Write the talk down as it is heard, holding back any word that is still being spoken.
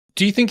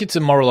Do you think it's a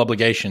moral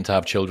obligation to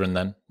have children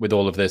then, with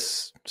all of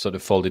this sort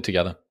of folded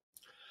together?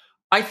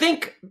 I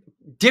think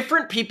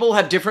different people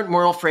have different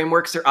moral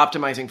frameworks they're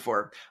optimizing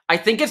for. I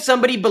think if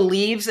somebody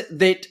believes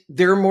that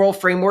their moral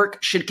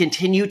framework should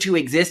continue to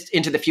exist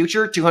into the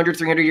future, 200,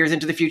 300 years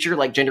into the future,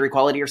 like gender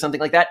equality or something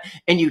like that,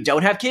 and you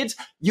don't have kids,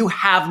 you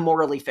have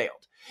morally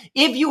failed.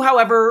 If you,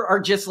 however,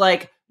 are just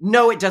like,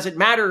 no, it doesn't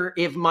matter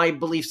if my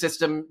belief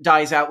system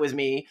dies out with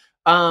me,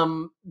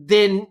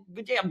 then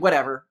yeah,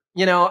 whatever.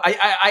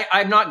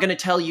 I'm not going to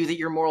tell you that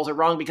your morals are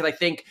wrong, because I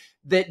think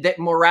that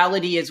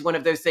morality is one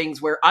of those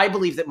things where I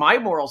believe that my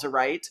morals are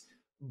right.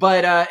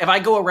 But if I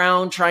go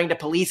around trying to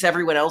police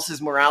everyone else's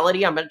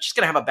morality, I'm just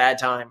going to have a bad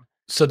time.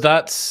 So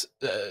that's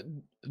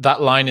that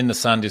line in the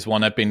sand is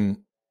one I've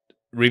been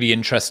really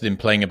interested in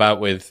playing about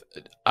with.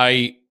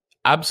 I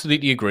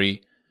absolutely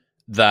agree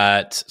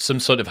that some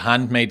sort of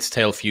Handmaid's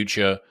Tale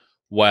future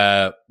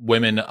where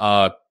women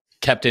are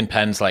kept in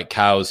pens like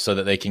cows so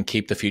that they can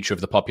keep the future of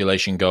the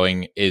population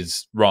going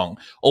is wrong.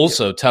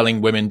 Also,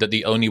 telling women that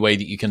the only way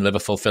that you can live a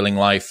fulfilling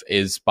life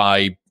is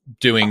by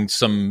doing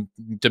some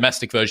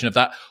domestic version of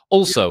that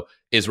also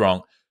is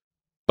wrong.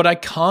 But I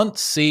can't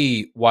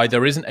see why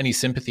there isn't any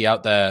sympathy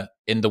out there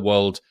in the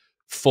world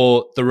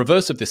for the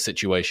reverse of this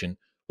situation.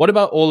 What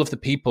about all of the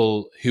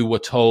people who were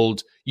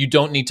told you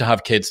don't need to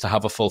have kids to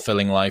have a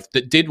fulfilling life,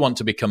 that did want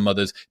to become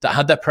mothers, that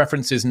had their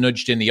preferences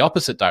nudged in the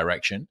opposite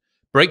direction,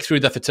 break through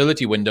their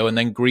fertility window, and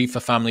then grieve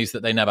for families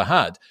that they never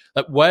had?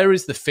 Like, where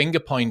is the finger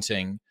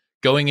pointing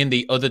going in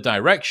the other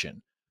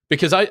direction?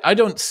 Because I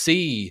don't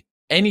see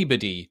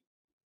anybody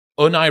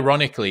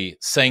unironically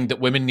saying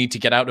that women need to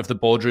get out of the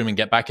boardroom and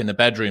get back in the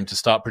bedroom to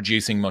start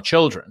producing more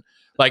children.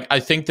 Like, I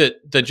think that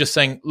they're just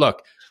saying,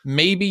 look,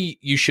 maybe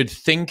you should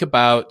think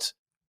about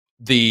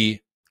the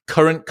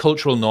current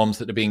cultural norms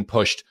that are being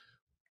pushed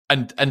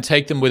and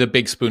take them with a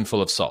big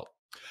spoonful of salt.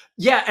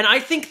 Yeah, and I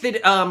think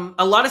that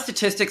a lot of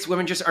statistics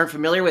women just aren't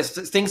familiar with,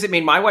 things that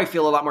made my wife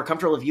feel a lot more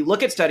comfortable. If you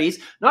look at studies,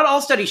 not all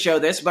studies show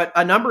this, but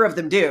a number of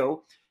them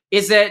do,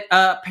 is that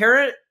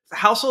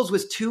households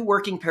with two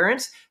working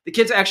parents, the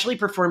kids actually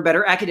perform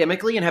better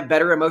academically and have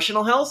better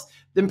emotional health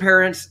than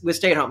parents with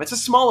stay-at-home. It's a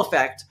small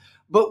effect.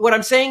 But what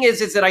I'm saying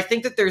is that I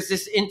think that there's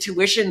this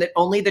intuition that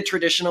only the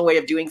traditional way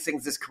of doing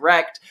things is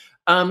correct.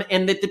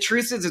 And that the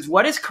truth is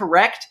what is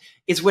correct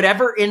is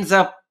whatever ends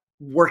up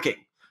working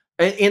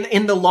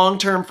in the long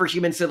term for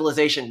human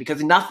civilization,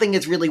 because nothing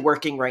is really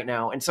working right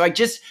now. And so I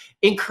just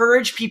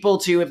encourage people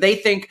to, if they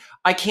think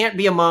I can't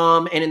be a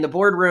mom and in the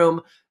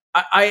boardroom,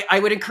 I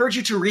would encourage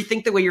you to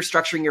rethink the way you're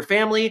structuring your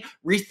family,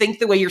 rethink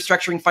the way you're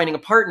structuring finding a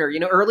partner.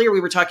 Earlier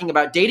we were talking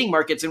about dating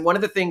markets, and one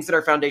of the things that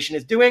our foundation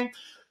is doing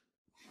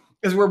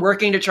is we're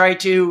working to try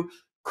to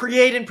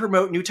create and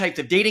promote new types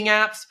of dating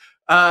apps,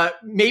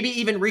 maybe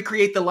even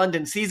recreate the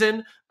London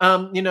season,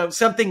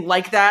 something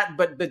like that,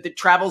 but that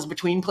travels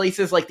between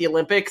places like the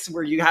Olympics,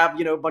 where you have,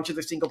 a bunch of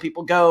the single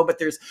people go, but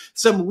there's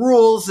some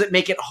rules that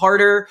make it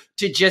harder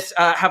to just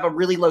have a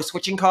really low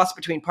switching cost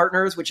between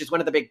partners, which is one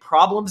of the big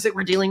problems that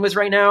we're dealing with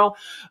right now.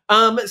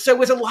 So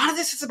with a lot of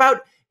this, it's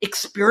about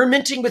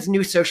experimenting with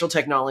new social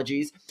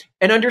technologies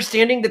and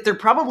understanding that there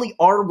probably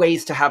are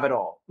ways to have it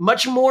all,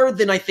 much more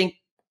than I think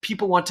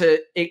people want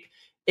to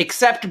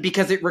accept,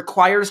 because it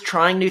requires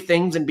trying new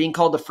things and being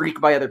called a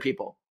freak by other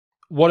people.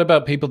 What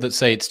about people that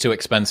say it's too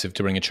expensive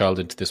to bring a child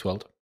into this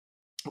world?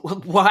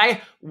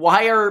 Why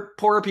are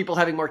poorer people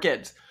having more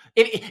kids?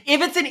 If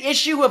it's an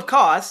issue of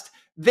cost,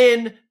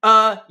 then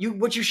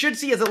what you should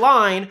see is a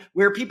line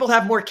where people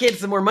have more kids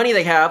the more money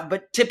they have,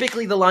 but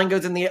typically the line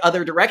goes in the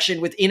other direction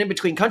within and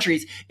between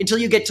countries until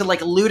you get to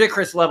like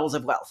ludicrous levels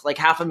of wealth, like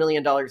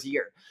 $500,000 a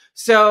year.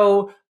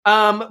 So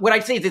what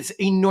I'd say is it's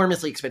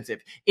enormously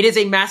expensive. It is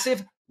a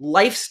massive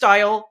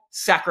lifestyle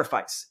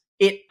sacrifice.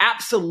 It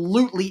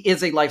absolutely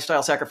is a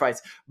lifestyle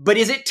sacrifice. But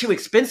is it too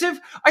expensive?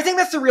 I think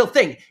that's the real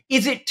thing.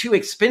 Is it too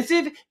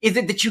expensive? Is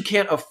it that you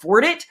can't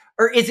afford it?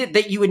 Or is it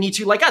that you would need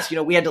to, like us,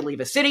 we had to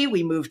leave a city,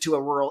 we moved to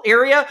a rural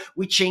area,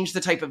 we changed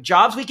the type of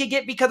jobs we could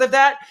get because of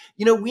that.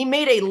 We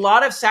made a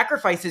lot of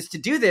sacrifices to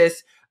do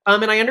this.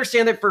 And I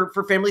understand that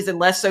for families in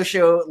less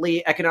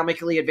socially,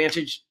 economically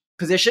advantaged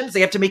positions,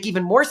 they have to make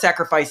even more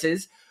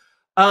sacrifices.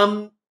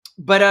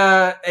 But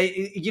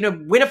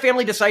when a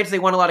family decides they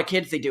want a lot of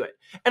kids, they do it.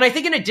 And I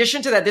think in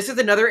addition to that, this is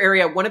another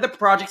area. One of the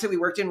projects that we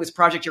worked in was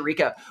Project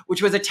Eureka,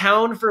 which was a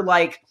town for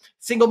like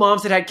single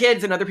moms that had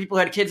kids and other people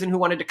who had kids and who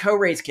wanted to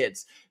co-raise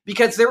kids.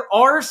 Because there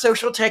are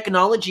social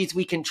technologies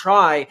we can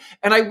try.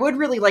 And I would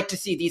really like to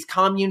see these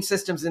commune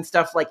systems and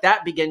stuff like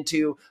that begin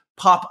to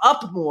pop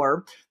up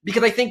more,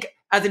 because I think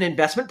as an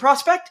investment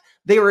prospect,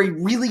 they are a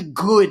really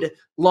good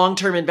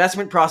long-term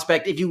investment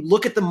prospect if you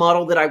look at the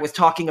model that I was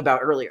talking about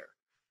earlier.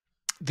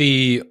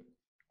 The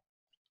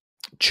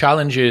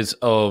challenges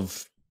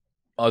of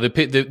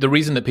the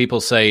reason that people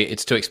say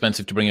it's too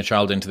expensive to bring a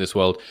child into this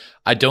world,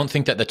 I don't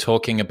think that they're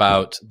talking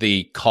about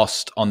the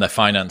cost on their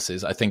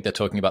finances. I think they're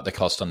talking about the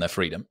cost on their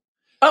freedom.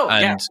 Oh,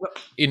 and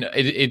yeah.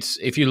 it's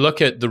if you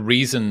look at the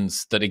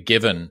reasons that are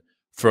given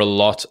for a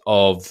lot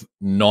of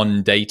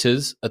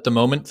non-daters at the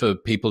moment, for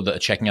people that are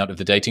checking out of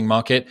the dating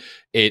market.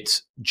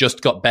 It's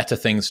just got better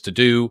things to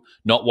do,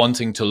 not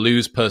wanting to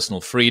lose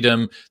personal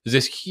freedom. There's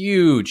this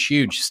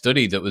huge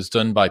study that was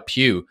done by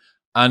Pew,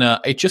 and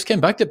it just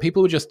came back that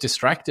people were just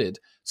distracted.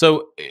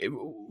 So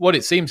what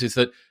it seems is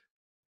that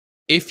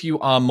if you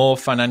are more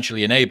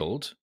financially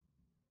enabled,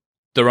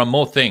 there are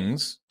more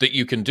things that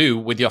you can do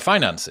with your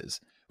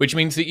finances, which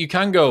means that you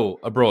can go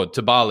abroad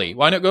to Bali.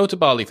 Why not go to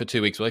Bali for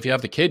 2 weeks? Well, if you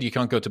have the kid, you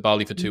can't go to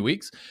Bali for 2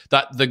 weeks.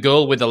 That the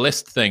girl with a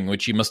list thing,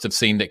 which you must have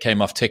seen that came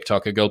off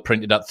TikTok, a girl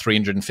printed out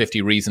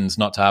 350 reasons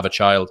not to have a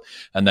child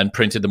and then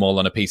printed them all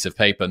on a piece of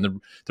paper.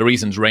 And the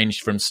reasons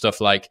ranged from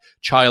stuff like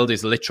child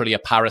is literally a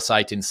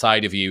parasite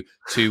inside of you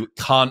to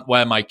can't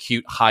wear my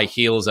cute high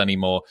heels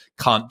anymore,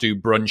 can't do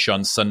brunch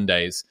on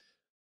Sundays.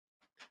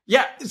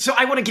 Yeah, so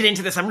I want to get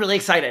into this. I'm really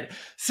excited.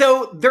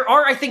 So there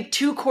are, I think,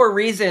 2 core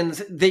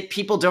reasons that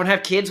people don't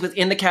have kids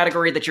within the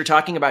category that you're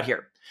talking about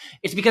here.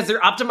 It's because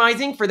they're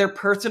optimizing for their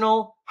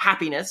personal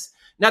happiness.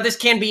 Now, this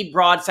can be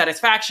broad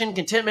satisfaction,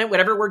 contentment,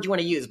 whatever word you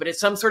want to use, but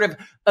it's some sort of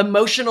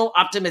emotional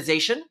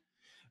optimization,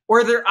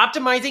 or they're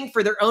optimizing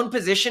for their own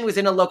position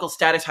within a local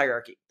status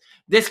hierarchy.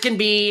 This can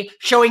be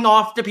showing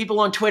off to people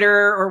on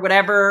Twitter or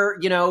whatever,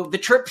 you know, the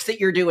trips that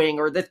you're doing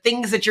or the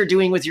things that you're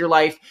doing with your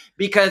life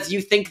because you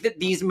think that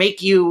these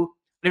make you,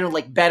 you know,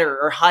 like better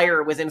or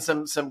higher within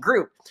some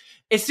group.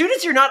 As soon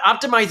as you're not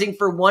optimizing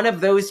for one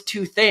of those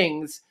 2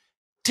 things,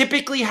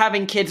 typically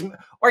having kids,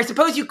 or I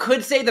suppose you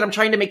could say that I'm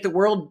trying to make the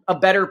world a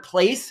better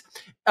place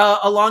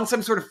along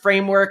some sort of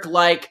framework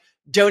like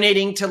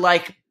donating to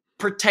like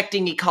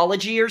protecting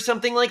ecology or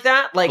something like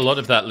that. Like a lot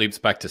of that loops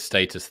back to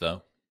status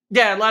though.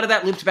 Yeah, a lot of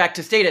that loops back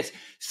to status.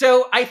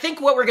 So I think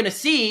what we're going to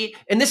see,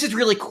 and this is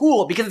really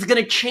cool because it's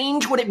going to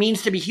change what it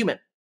means to be human.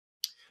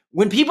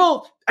 When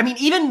people, I mean,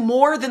 even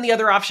more than the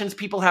other options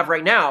people have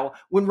right now,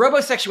 when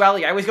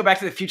robosexuality, I always go back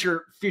to the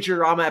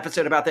Futurama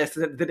episode about this,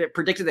 that it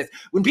predicted this.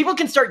 When people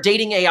can start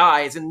dating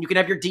AIs and you can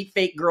have your deep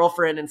fake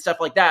girlfriend and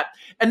stuff like that,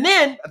 and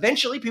then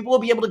eventually people will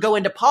be able to go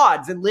into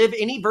pods and live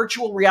any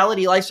virtual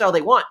reality lifestyle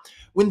they want.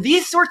 When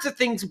these sorts of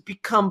things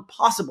become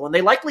possible, and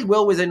they likely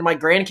will within my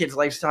grandkids'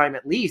 lifetime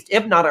at least,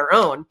 if not our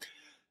own,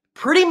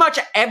 pretty much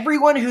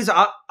everyone who's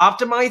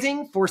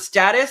optimizing for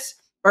status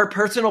or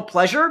personal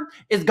pleasure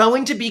is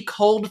going to be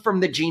culled from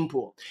the gene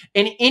pool.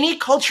 And any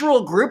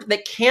cultural group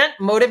that can't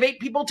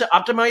motivate people to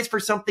optimize for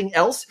something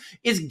else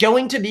is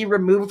going to be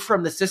removed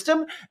from the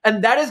system.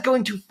 And that is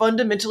going to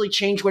fundamentally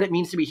change what it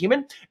means to be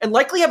human and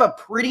likely have a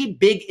pretty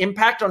big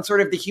impact on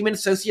sort of the human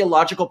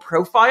sociological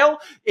profile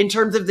in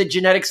terms of the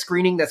genetic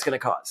screening that's going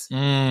to cause.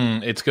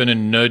 It's going to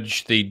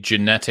nudge the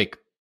genetic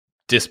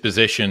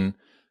disposition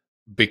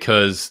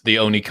because the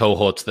only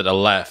cohorts that are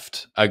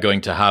left are going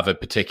to have a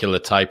particular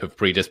type of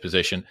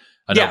predisposition.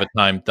 And over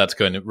time, that's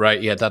going to,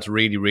 right? Yeah, that's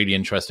really, really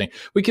interesting.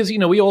 Because, you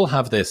know, we all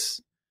have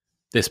this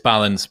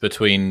balance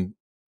between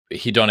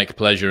hedonic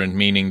pleasure and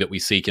meaning that we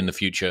seek in the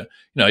future.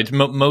 You know, it's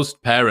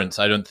most parents,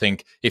 I don't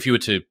think, if you were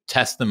to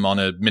test them on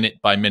a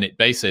minute-by-minute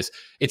basis,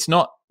 it's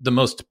not the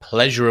most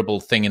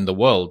pleasurable thing in the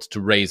world to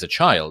raise a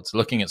child.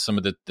 Looking at some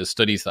of the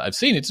studies that I've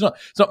seen, it's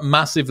not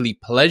massively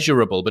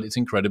pleasurable, but it's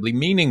incredibly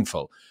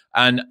meaningful.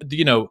 And,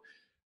 you know,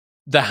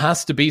 there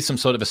has to be some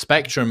sort of a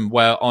spectrum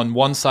where on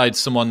one side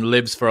someone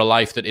lives for a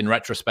life that in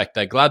retrospect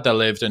they're glad they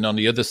lived, and on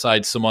the other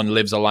side someone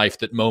lives a life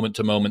that moment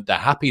to moment they're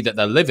happy that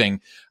they're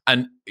living.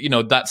 And, you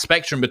know, that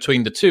spectrum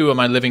between the two, am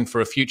I living for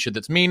a future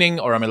that's meaning,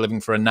 or am I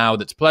living for a now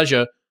that's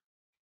pleasure?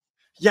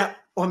 Yeah.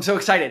 Oh, I'm so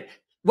excited.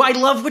 Well, I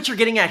love what you're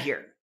getting at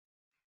here,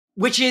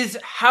 which is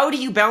how do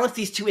you balance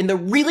these two? And the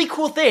really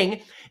cool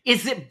thing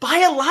is that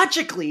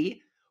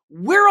biologically,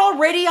 we're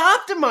already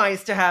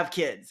optimized to have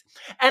kids.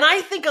 And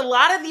I think a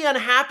lot of the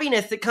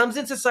unhappiness that comes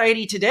in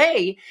society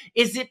today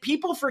is that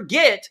people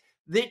forget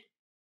that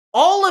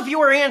all of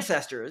your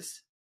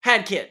ancestors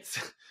had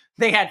kids.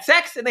 They had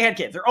sex and they had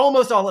kids, or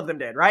almost all of them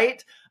did,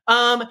 right?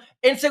 And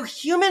so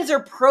humans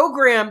are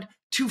programmed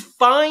to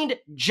find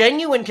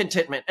genuine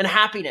contentment and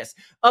happiness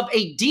of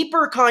a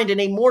deeper kind and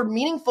a more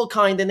meaningful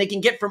kind than they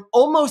can get from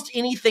almost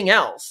anything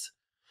else,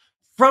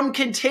 from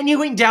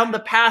continuing down the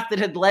path that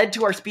had led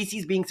to our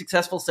species being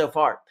successful so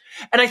far.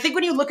 And I think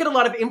when you look at a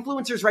lot of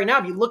influencers right now,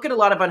 if you look at a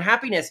lot of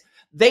unhappiness,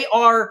 they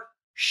are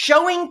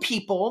showing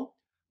people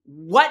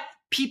what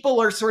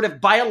people are sort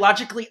of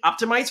biologically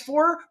optimized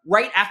for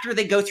right after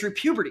they go through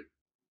puberty,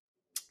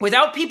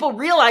 without people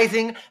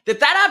realizing that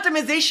that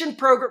optimization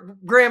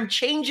program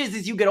changes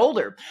as you get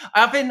older.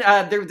 I often,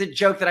 there's a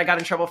joke that I got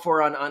in trouble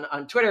for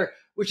on Twitter,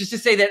 which is to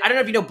say that, I don't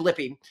know if you know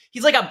Blippi.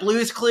 He's like a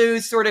Blue's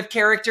Clues sort of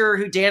character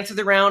who dances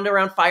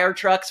around fire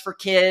trucks for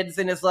kids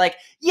and is like,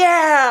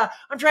 yeah,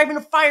 I'm driving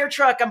a fire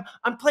truck.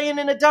 I'm playing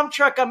in a dump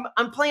truck.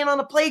 I'm playing on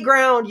a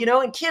playground, you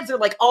know, and kids are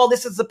like, oh,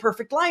 this is the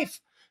perfect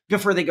life.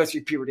 Before they go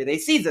through puberty, they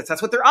see this.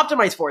 That's what they're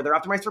optimized for. They're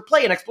optimized for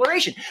play and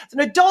exploration. As an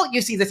adult,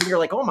 you see this and you're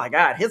like, oh my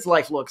God, his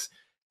life looks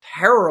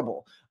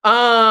terrible.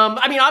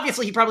 I mean,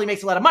 obviously he probably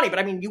makes a lot of money, but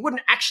I mean, you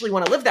wouldn't actually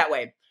want to live that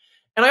way.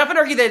 And I often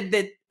argue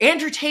that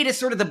Andrew Tate is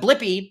sort of the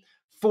Blippi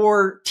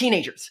for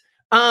teenagers.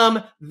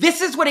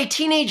 This is what a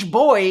teenage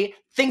boy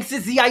thinks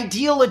is the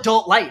ideal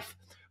adult life.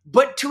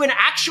 But to an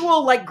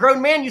actual like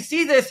grown man, you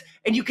see this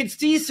and you can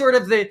see sort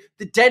of the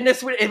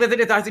deadness within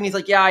his eyes. And he's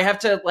like, yeah, I have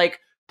to like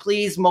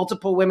please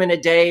multiple women a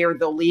day or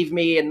they'll leave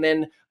me. And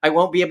then I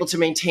won't be able to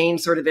maintain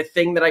sort of the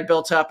thing that I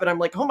built up. And I'm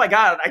like, oh my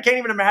God, I can't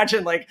even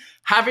imagine like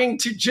having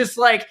to just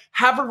like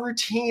have a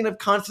routine of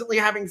constantly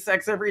having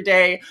sex every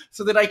day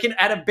so that I can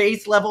at a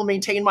base level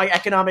maintain my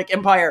economic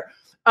empire.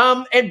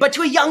 But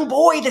to a young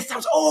boy, this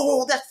sounds,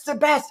 oh, that's the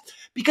best.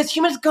 Because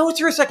humans go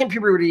through a second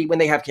puberty when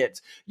they have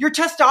kids. Your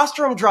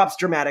testosterone drops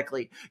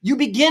dramatically. You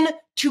begin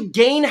to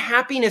gain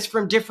happiness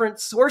from different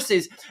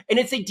sources, and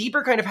it's a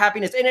deeper kind of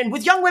happiness. And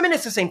with young women,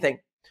 it's the same thing.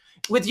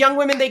 With young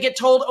women, they get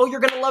told, oh, you're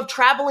going to love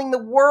traveling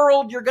the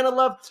world. You're going to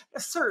love,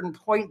 at a certain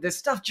point, this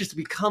stuff just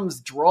becomes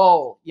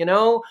droll, you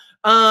know?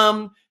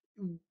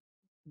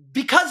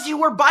 Because you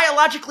were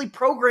biologically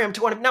programmed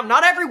to want to, now,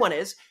 not everyone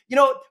is, you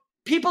know,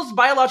 people's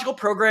biological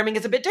programming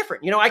is a bit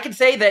different. You know, I can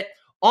say that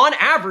on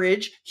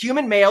average,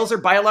 human males are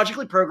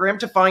biologically programmed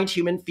to find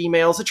human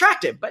females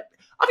attractive, but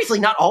obviously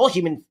not all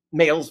human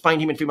males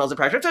find human females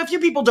attractive. So a few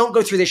people don't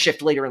go through this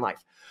shift later in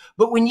life.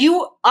 But when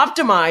you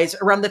optimize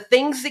around the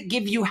things that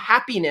give you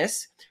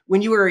happiness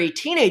when you are a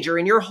teenager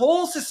and your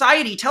whole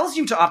society tells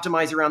you to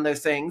optimize around those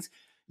things,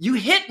 you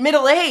hit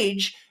middle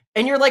age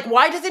and you're like,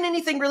 why doesn't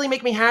anything really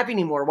make me happy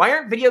anymore? Why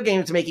aren't video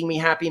games making me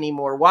happy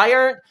anymore? Why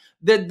aren't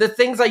the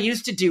things I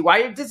used to do?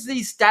 Why does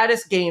these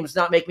status games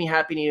not make me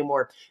happy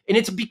anymore? And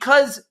it's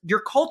because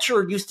your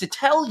culture used to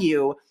tell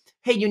you,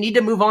 hey, you need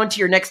to move on to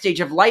your next stage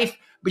of life,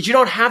 but you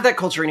don't have that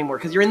culture anymore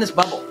because you're in this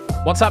bubble.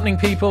 What's happening,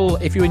 people?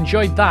 If you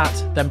enjoyed that,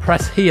 then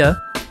press here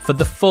for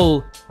the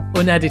full,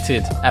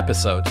 unedited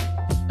episode.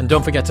 And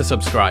don't forget to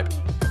subscribe.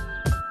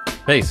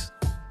 Peace.